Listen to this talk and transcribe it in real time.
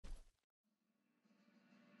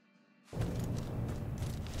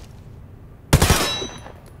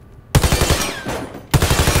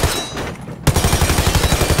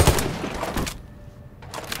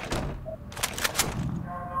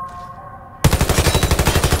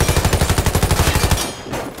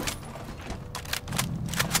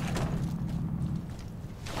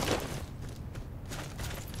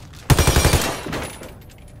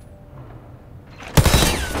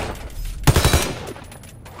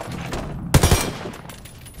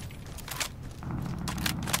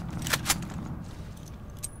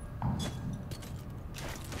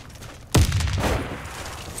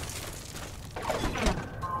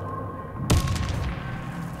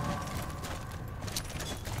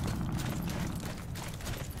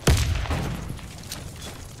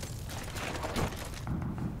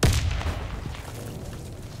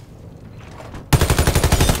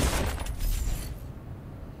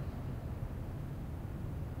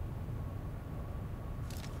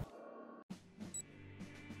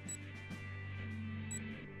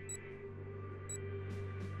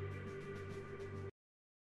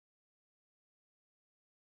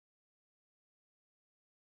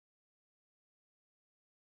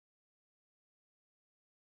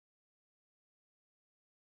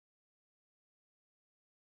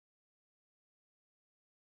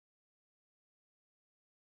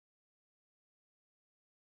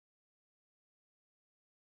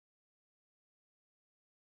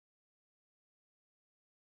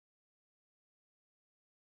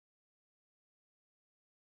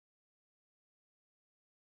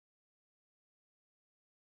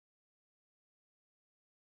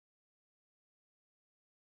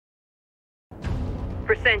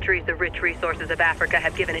For centuries, the rich resources of Africa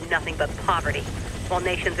have given it nothing but poverty. While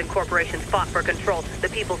nations and corporations fought for control, the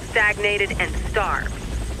people stagnated and starved.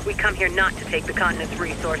 We come here not to take the continent's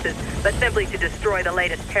resources, but simply to destroy the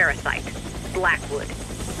latest parasite, Blackwood.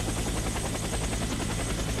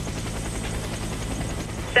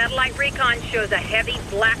 Satellite recon shows a heavy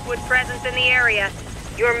Blackwood presence in the area.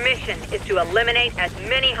 Your mission is to eliminate as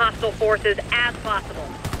many hostile forces as possible.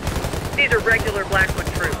 These are regular Blackwood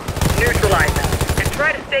troops. Neutralize them, and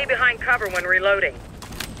try to stay behind cover when reloading.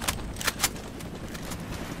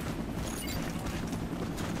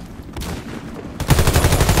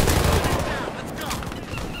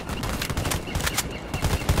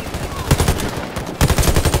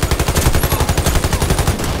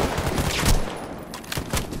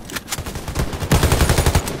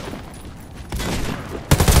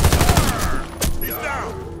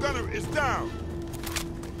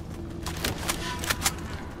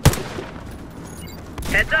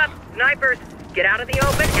 Heads up, snipers! Get out of the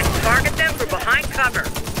open and target them from behind cover.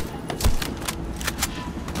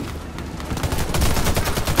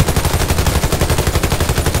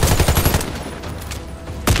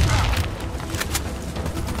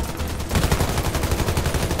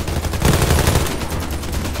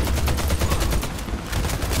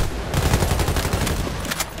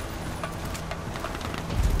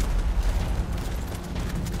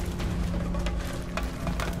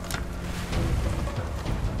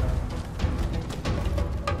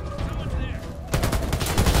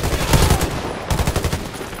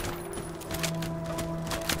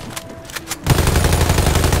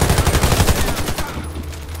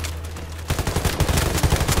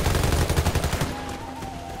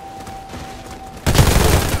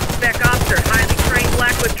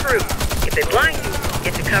 If they blind you,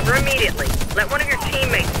 get to cover immediately. Let one of your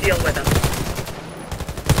teammates deal with them.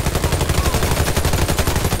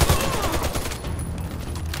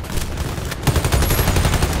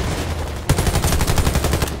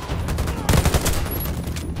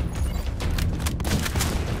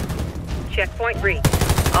 Checkpoint reached.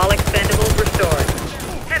 All expendables restored.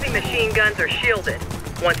 Heavy machine guns are shielded.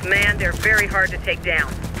 Once manned, they're very hard to take down.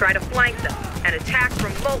 Try to flank them and attack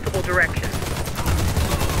from multiple directions.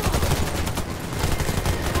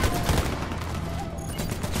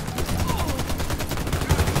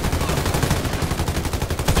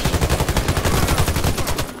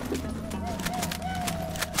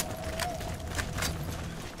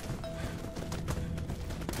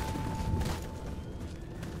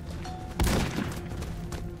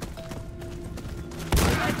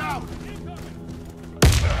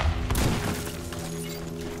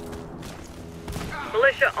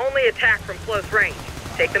 Militia only attack from close range.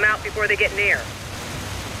 Take them out before they get near.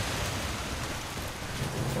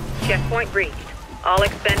 Checkpoint reached. All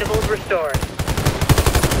expendables restored.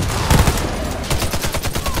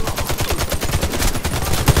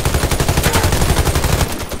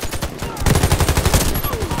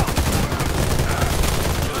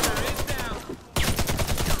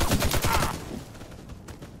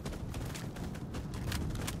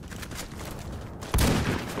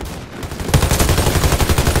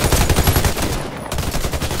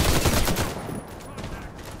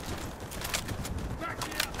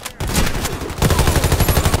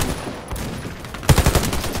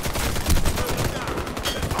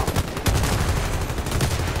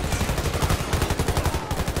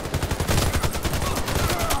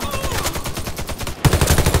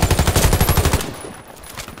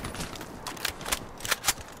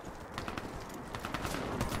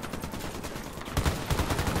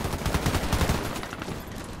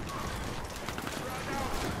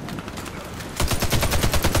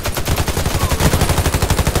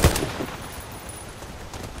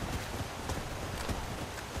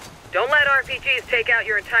 Don't let RPGs take out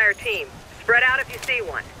your entire team. Spread out if you see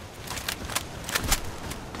one.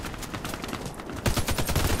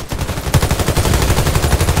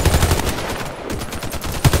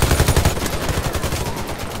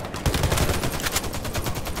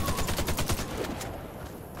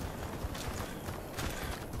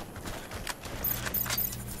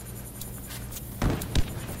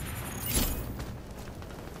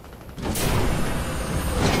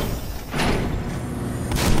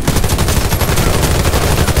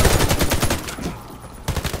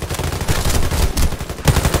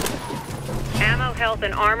 Health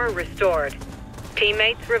and armor restored.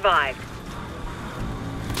 Teammates revived.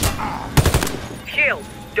 Shield,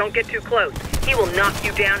 don't get too close. He will knock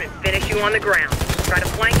you down and finish you on the ground. Try to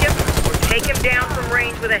flank him or take him down from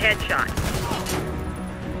range with a headshot.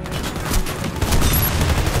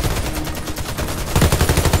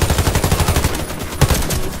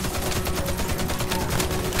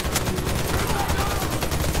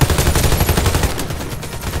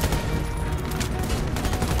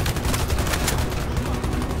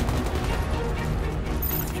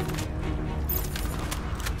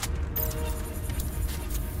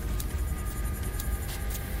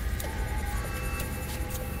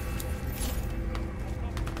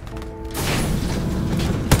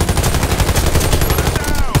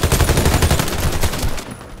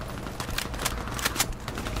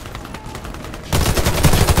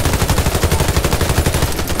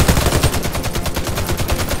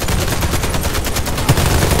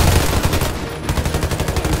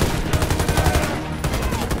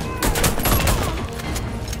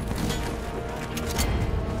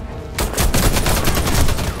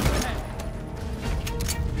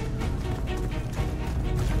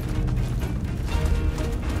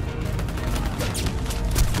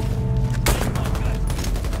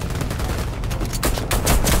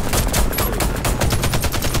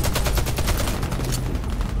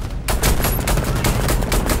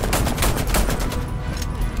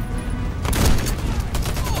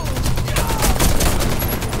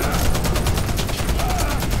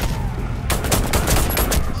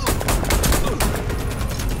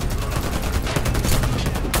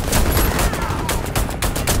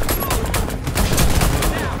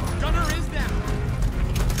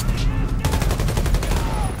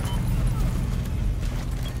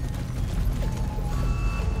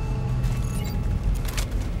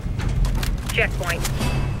 checkpoint.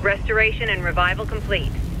 Restoration and revival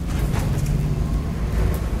complete.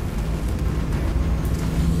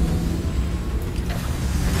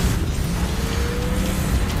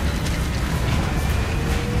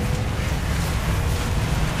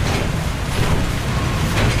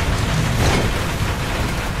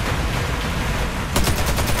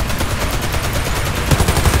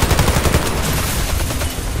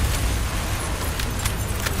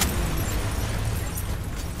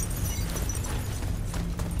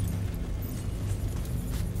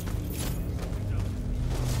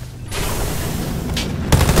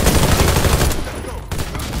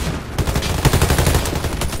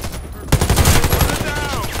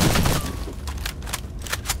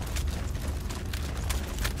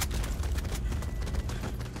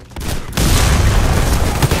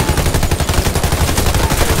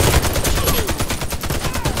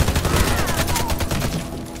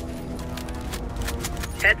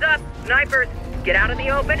 Heads up, snipers! Get out in the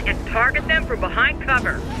open and target them from behind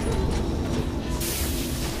cover.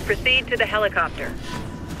 Proceed to the helicopter.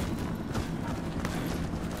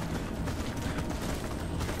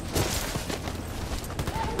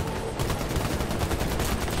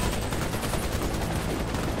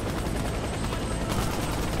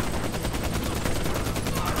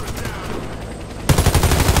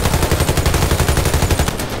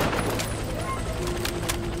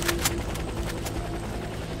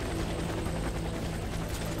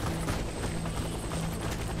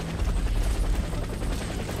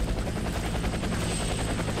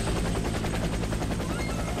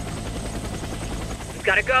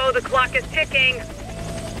 Gotta go, the clock is ticking.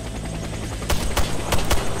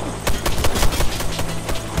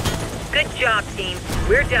 Good job, team.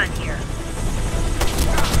 We're done here.